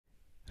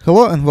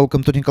Hello and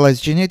welcome to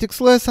Nikolai's Genetics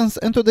Lessons,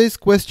 and today's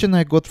question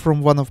I got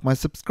from one of my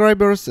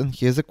subscribers, and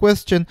here's a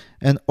question.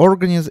 An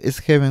organism is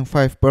having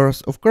 5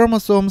 pairs of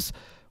chromosomes.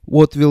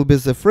 What will be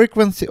the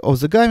frequency of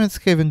the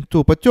gametes having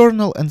 2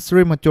 paternal and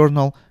 3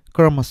 maternal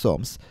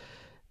chromosomes?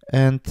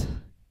 And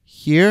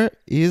here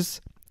is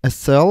a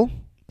cell.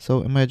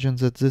 So imagine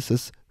that this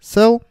is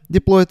cell,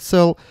 diploid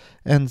cell,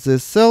 and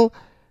this cell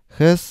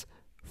has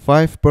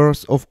 5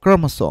 pairs of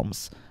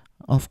chromosomes.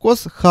 Of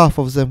course, half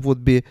of them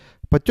would be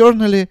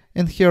paternally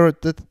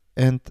inherited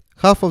and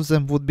half of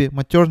them would be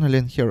maternally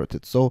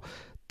inherited. So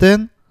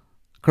 10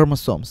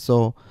 chromosomes.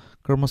 So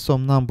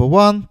chromosome number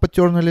 1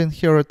 paternally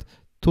inherited,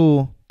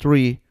 2,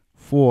 3,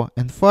 4,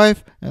 and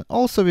 5. And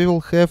also we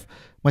will have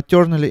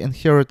maternally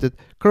inherited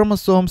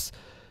chromosomes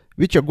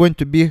which are going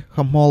to be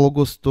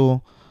homologous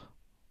to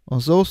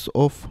those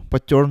of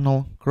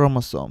paternal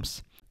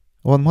chromosomes.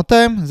 One more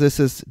time, this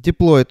is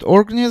diploid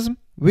organism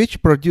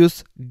which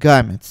produce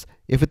gametes.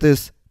 If it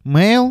is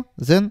male,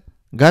 then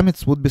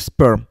gametes would be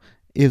sperm.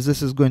 If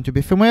this is going to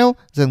be female,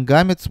 then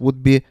gametes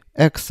would be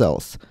egg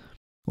cells.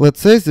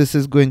 Let's say this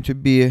is going to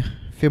be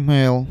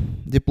female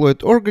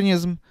diploid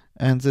organism,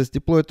 and this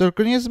diploid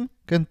organism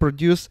can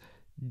produce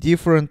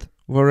different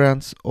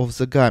variants of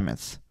the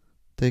gametes.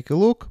 Take a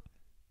look.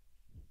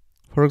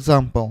 For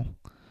example,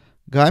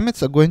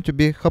 gametes are going to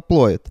be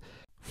haploid.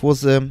 For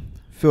the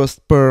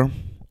first pair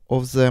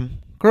of the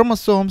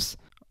chromosomes,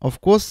 of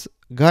course,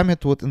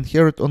 gamete would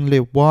inherit only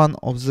one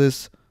of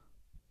these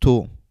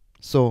two.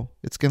 So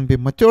it can be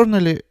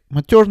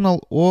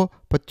maternal or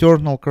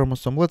paternal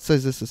chromosome. Let's say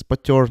this is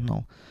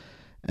paternal.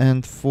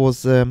 And for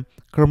the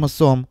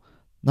chromosome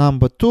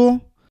number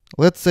 2,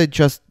 let's say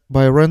just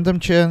by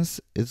random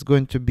chance, it's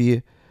going to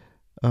be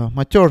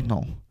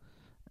maternal.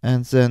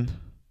 And then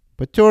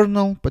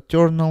paternal,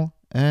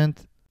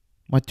 and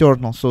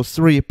maternal. So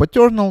 3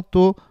 paternal,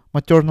 2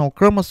 maternal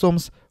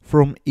chromosomes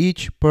from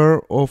each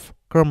pair of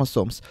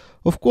chromosomes.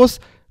 Of course,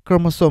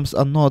 chromosomes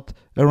are not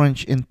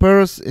arranged in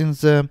pairs in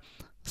the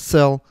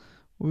cell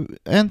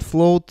and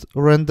float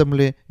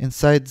randomly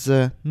inside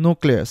the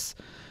nucleus.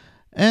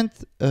 And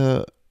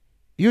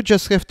you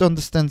just have to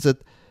understand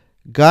that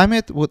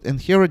gamete would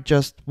inherit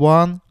just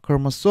one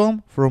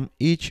chromosome from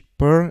each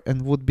pair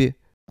and would be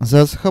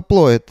thus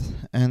haploid.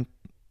 And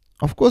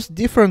of course,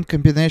 different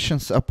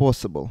combinations are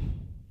possible.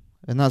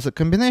 Another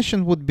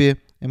combination would be,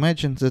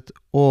 imagine that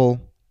all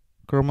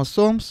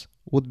chromosomes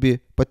would be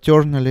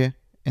paternally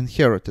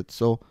inherited.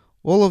 So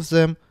all of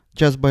them,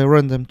 just by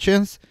random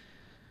chance,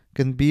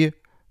 can be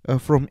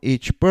from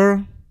each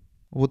pair,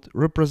 would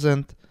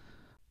represent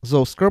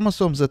those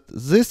chromosomes that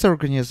this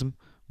organism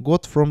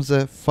got from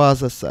the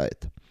father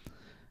side.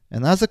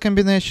 Another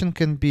combination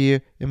can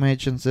be,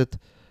 imagine that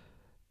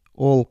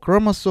all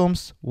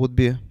chromosomes would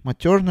be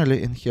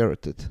maternally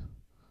inherited.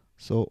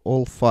 So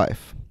all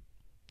 5.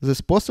 Is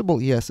this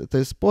possible? Yes, it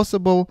is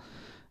possible.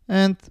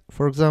 And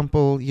for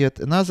example, yet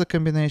another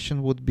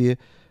combination would be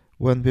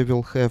when we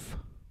will have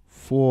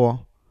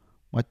 4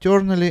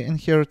 maternally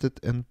inherited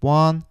and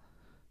 1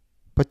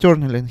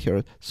 paternally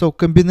inherited. So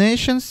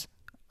combinations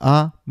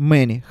are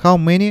many. How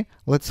many?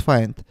 Let's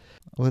find.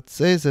 Let's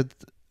say that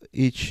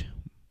each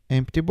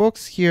empty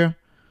box here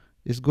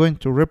is going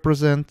to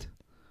represent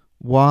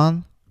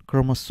 1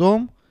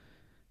 chromosome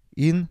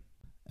in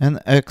an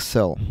egg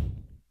cell.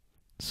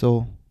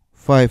 So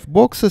 5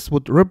 boxes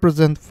would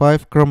represent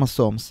 5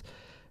 chromosomes.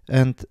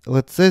 And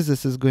let's say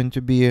this is going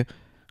to be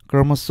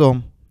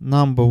chromosome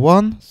number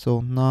 1.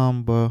 So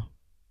number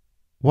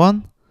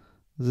 1.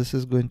 This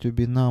is going to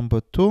be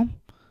number 2,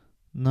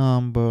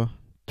 number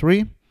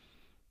 3,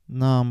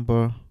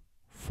 number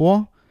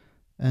 4,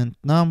 and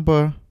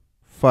number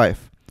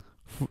 5.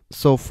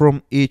 So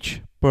from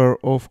each pair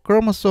of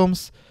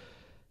chromosomes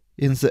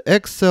in the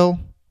egg cell,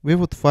 we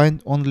would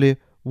find only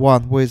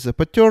one, whether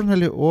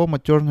paternally or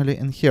maternally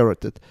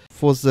inherited.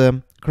 For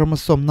the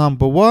chromosome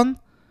number 1,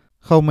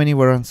 how many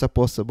variants are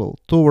possible?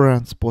 2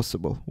 variants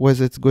possible,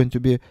 whether it's going to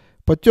be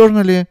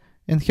paternally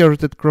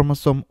inherited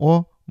chromosome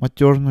or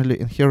maternally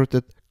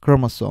inherited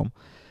chromosome.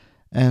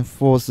 And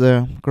for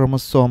the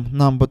chromosome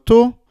number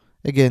 2,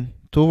 again,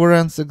 2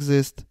 variants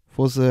exist.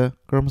 For the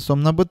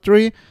chromosome number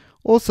 3,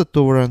 also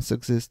 2 variants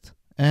exist.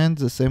 And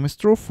the same is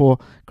true for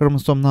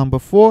chromosome number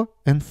 4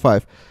 and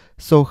 5.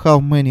 So how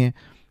many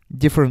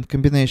different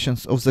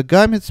combinations of the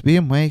gametes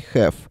we may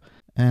have?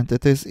 And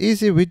it is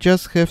easy, we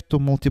just have to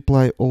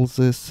multiply all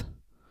these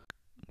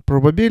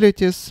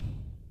probabilities,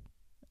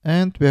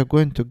 and we are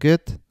going to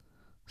get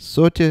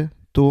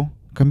 32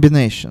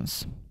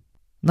 combinations.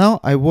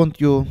 Now I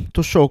want you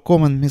to show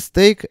common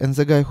mistake, and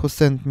the guy who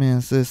sent me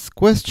this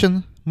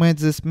question made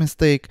this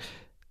mistake,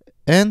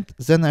 and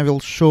then I will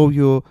show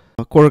you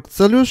a correct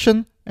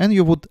solution, and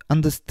you would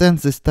understand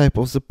this type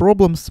of the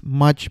problems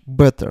much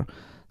better.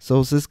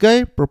 So this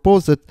guy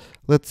proposed that,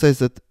 let's say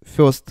that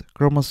first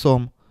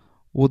chromosome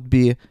would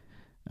be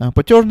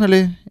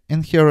paternally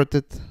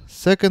inherited,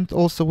 second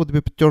also would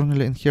be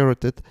paternally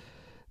inherited,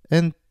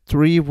 and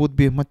 3 would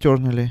be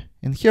maternally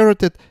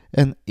inherited,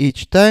 and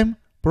each time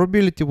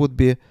probability would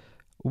be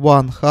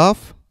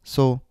 1/2.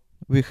 So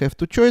we have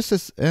 2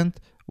 choices, and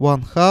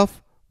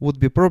 1/2 would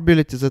be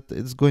probability that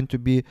it's going to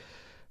be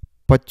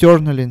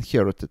paternally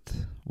inherited.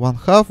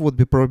 1/2 would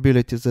be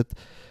probability that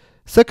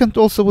second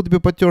also would be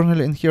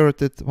paternally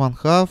inherited.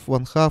 1/2,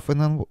 1/2,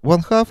 and then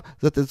 1/2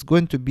 that it's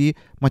going to be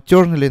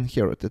maternally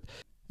inherited.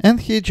 And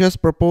he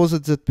just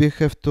proposed that we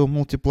have to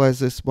multiply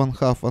this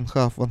 1/2,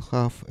 1/2,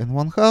 1/2, and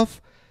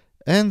 1/2,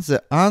 and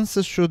the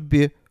answer should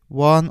be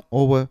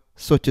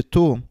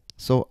 1/32.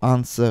 So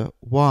answer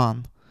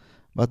 1.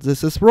 But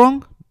this is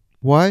wrong.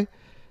 Why?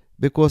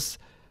 Because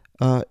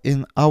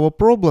in our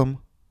problem,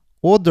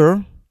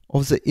 order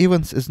of the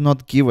events is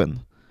not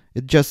given.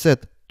 It just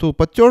said 2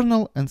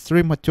 paternal and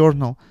 3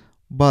 maternal,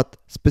 but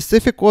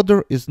specific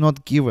order is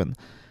not given.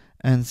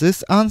 And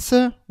this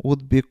answer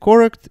would be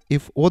correct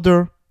if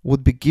order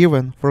would be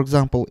given. For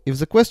example, if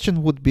the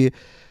question would be,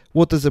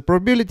 what is the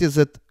probability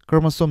that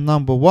chromosome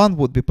number 1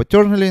 would be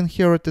paternally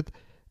inherited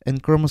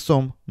and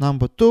chromosome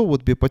number 2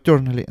 would be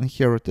paternally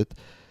inherited,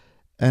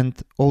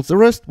 and all the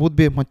rest would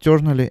be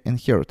maternally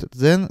inherited,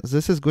 then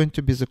this is going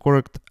to be the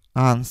correct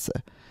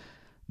answer.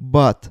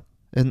 But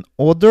an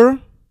order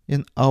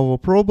in our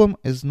problem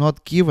is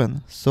not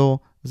given,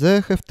 so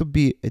there have to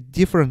be a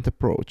different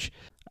approach.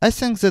 I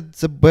think that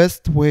the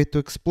best way to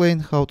explain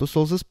how to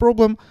solve this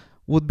problem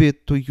would be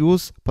to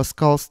use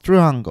Pascal's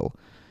triangle.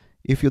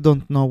 If you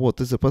don't know what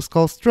is a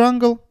Pascal's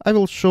triangle, I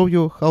will show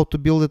you how to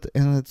build it,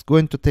 and it's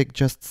going to take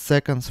just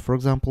seconds. For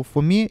example,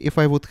 for me, if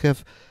I would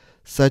have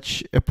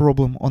such a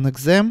problem on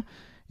exam,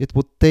 it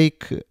would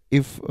take,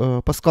 if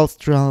Pascal's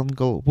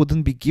triangle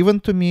wouldn't be given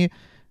to me,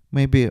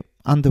 maybe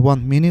under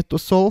 1 minute to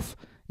solve.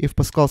 If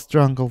Pascal's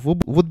triangle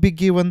would be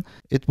given,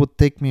 it would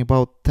take me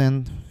about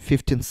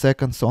 10-15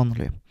 seconds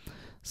only.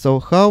 So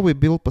how we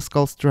build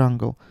Pascal's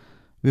triangle?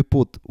 We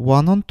put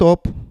 1 on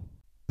top.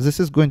 This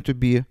is going to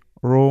be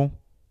row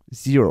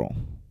 0.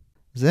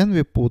 Then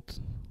we put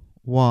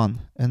 1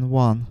 and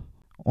 1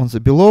 on the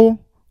below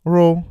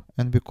row,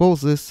 and we call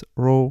this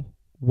row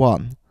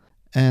 1.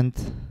 And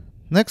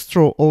next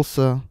row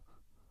also,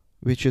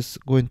 which is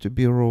going to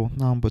be row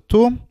number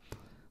 2,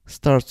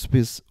 starts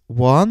with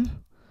 1,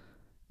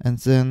 and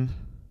then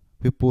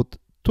we put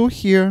 2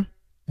 here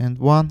and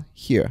 1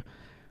 here.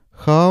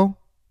 How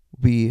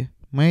we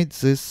made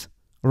this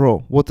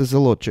row? What is the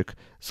logic?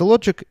 The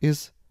logic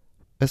is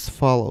as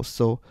follows.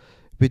 So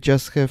we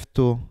just have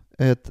to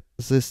add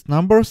these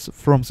numbers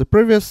from the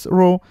previous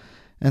row,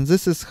 and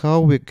this is how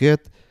we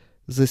get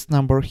this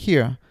number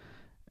here.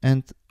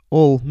 And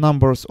all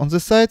numbers on the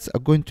sides are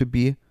going to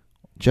be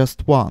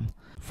just 1.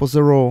 For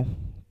the row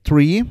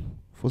 3,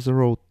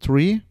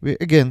 we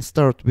again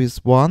start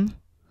with 1.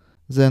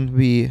 Then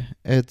we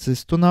add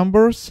these 2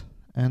 numbers,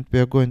 and we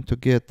are going to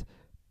get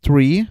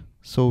 3.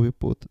 So we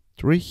put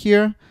 3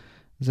 here.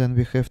 Then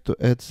we have to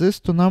add these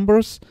 2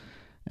 numbers,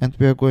 and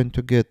we are going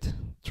to get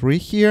 3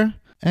 here,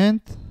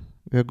 and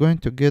we are going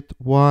to get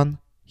 1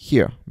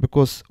 here,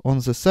 because on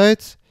the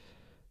sides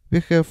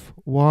we have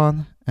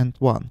 1 and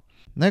 1.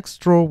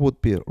 Next row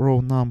would be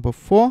row number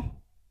 4,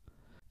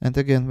 and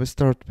again we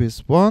start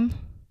with 1.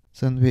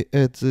 Then we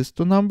add these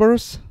 2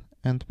 numbers,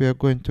 and we are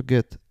going to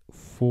get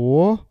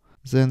 4.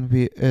 Then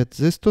we add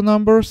these 2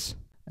 numbers,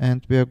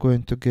 and we are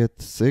going to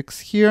get 6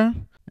 here.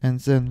 And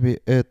then we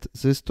add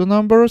these 2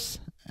 numbers,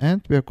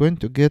 and we are going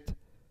to get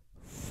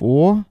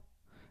 4.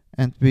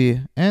 And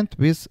we end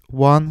with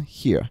 1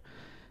 here.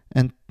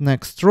 And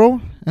next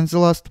row, and the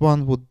last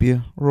one would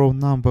be row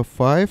number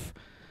 5.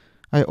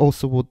 I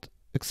also would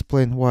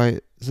explain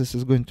why this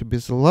is going to be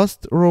the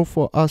last row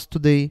for us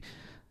today.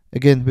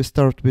 Again, we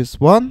start with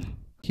 1.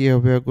 Here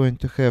we are going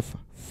to have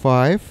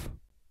 5.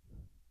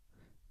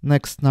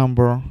 Next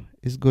number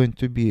is going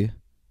to be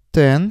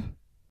 10.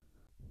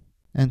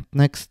 And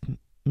next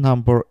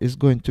number is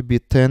going to be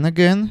 10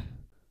 again.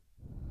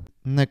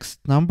 Next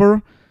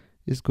number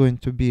is going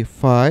to be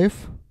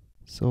 5.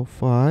 So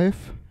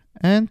 5.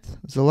 And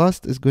the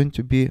last is going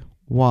to be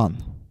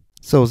 1.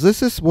 So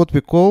this is what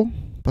we call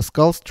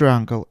Pascal's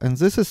triangle, and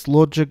this is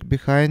logic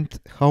behind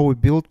how we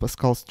build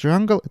Pascal's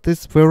triangle. It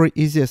is very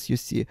easy, as you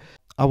see.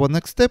 Our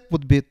next step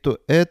would be to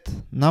add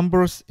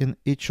numbers in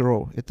each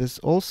row. It is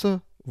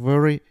also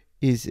very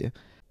easy.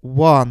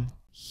 1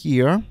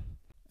 here,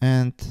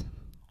 and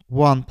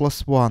 1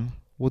 plus 1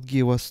 would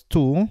give us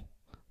 2.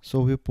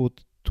 So we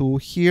put 2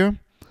 here.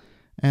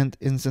 And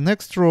in the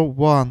next row,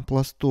 1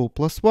 plus 2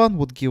 plus 1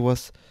 would give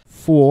us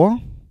 4.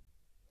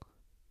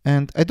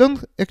 And I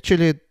don't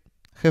actually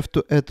have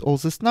to add all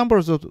these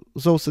numbers,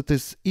 those it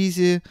is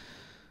easy.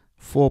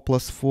 4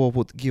 plus 4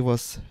 would give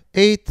us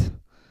 8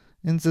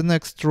 in the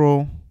next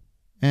row.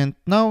 And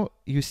now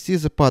you see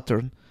the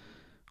pattern.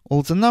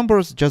 All the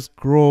numbers just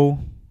grow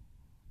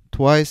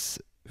twice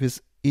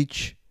with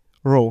each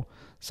row.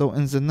 So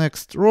in the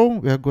next row,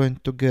 we are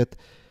going to get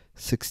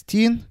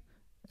 16.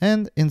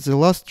 And in the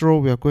last row,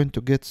 we are going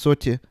to get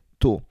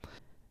 32.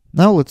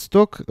 Now let's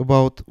talk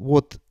about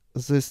what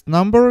these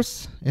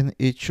numbers in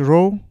each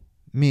row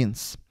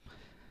means.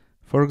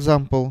 For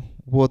example,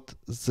 what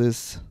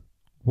this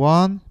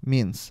 1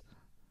 means.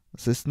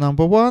 This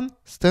number 1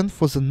 stands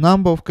for the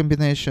number of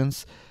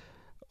combinations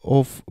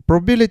of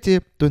probability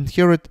to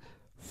inherit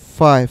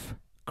 5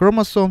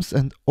 chromosomes,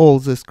 and all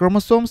these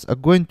chromosomes are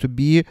going to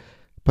be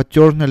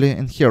paternally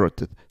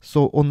inherited.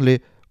 So only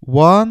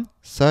one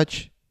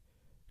such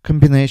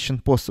combination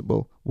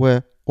possible,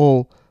 where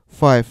all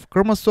 5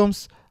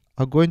 chromosomes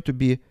are going to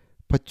be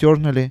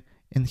paternally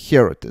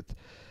inherited.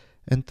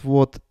 And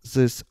what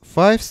this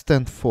 5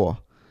 stand for?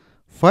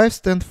 5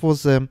 stand for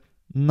the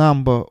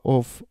number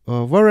of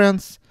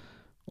variants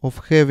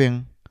of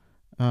having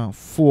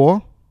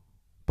 4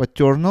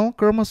 paternal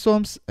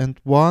chromosomes and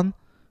 1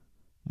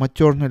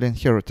 maternally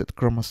inherited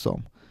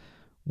chromosome.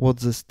 What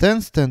this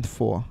 10 stand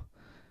for?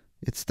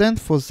 It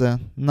stands for the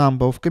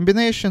number of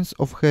combinations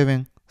of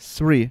having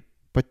 3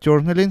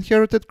 paternally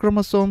inherited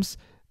chromosomes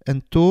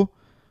and 2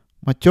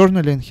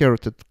 maternally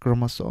inherited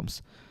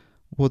chromosomes.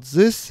 What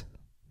this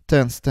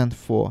 10 stand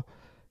for?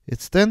 It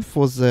stands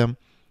for the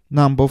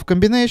number of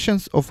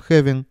combinations of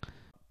having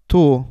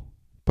 2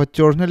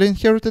 paternally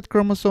inherited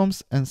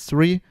chromosomes and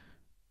 3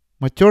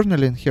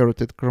 maternally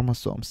inherited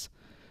chromosomes.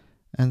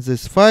 And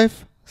this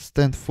 5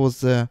 stand for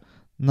the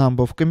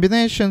number of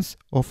combinations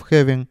of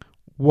having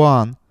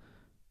 1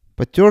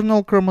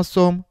 paternal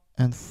chromosome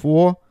and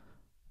 4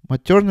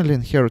 maternally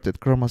inherited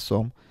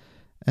chromosome.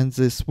 And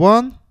this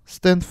 1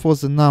 stand for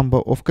the number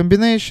of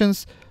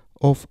combinations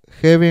of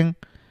having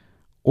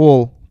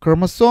all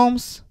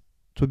chromosomes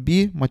to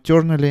be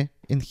maternally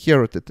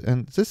inherited.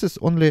 And this is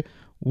only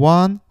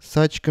one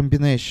such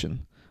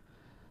combination.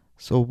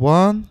 So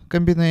one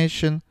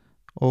combination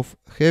of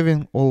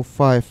having all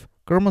 5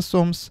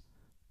 chromosomes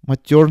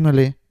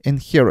maternally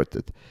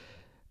inherited.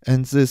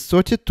 And this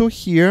 32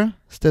 here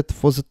stands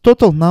for the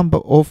total number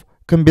of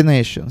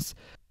combinations.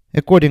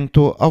 According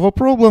to our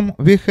problem,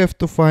 we have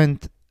to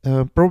find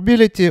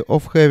probability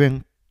of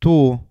having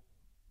 2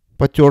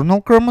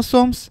 paternal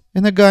chromosomes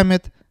in a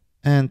gamete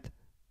and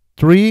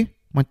 3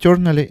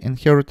 maternally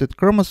inherited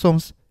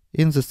chromosomes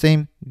in the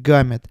same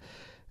gamete.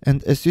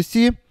 And as you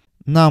see,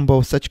 number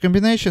of such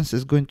combinations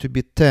is going to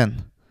be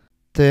 10.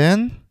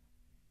 10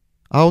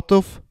 out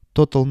of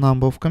total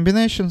number of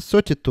combinations,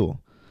 32.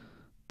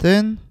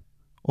 10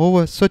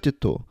 over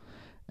 32.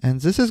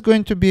 And this is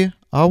going to be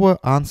our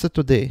answer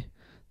today.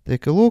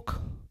 Take a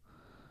look.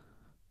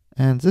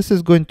 And this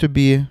is going to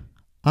be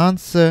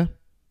answer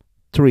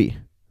 3.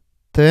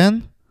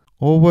 10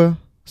 over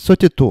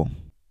 32.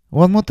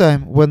 One more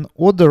time, when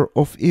order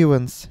of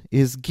events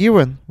is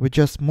given, we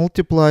just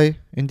multiply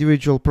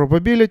individual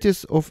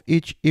probabilities of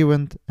each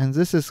event, and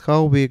this is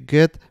how we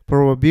get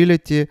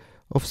probability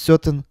of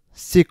certain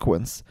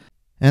sequence.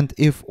 And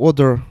if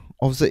order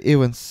of the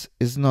events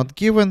is not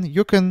given,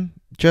 you can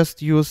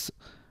just use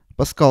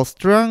Pascal's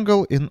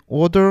triangle in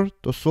order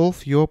to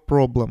solve your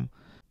problem.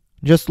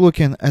 Just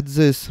looking at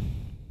this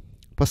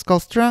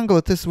Pascal's triangle,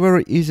 it is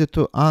very easy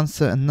to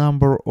answer a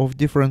number of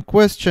different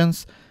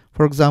questions.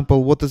 For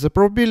example, what is the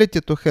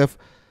probability to have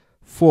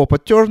 4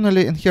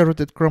 paternally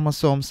inherited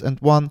chromosomes and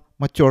 1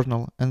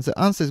 maternal? And the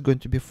answer is going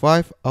to be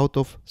 5 out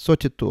of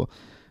 32.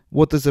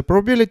 What is the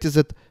probability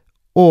that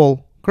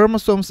all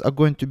chromosomes are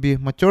going to be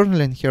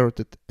maternally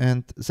inherited?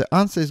 And the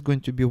answer is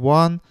going to be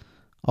 1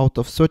 out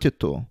of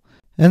 32.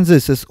 And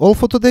this is all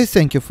for today.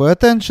 Thank you for your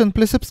attention.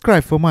 Please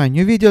subscribe for my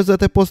new videos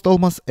that I post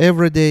almost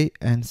every day.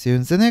 And see you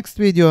in the next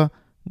video.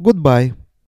 Goodbye.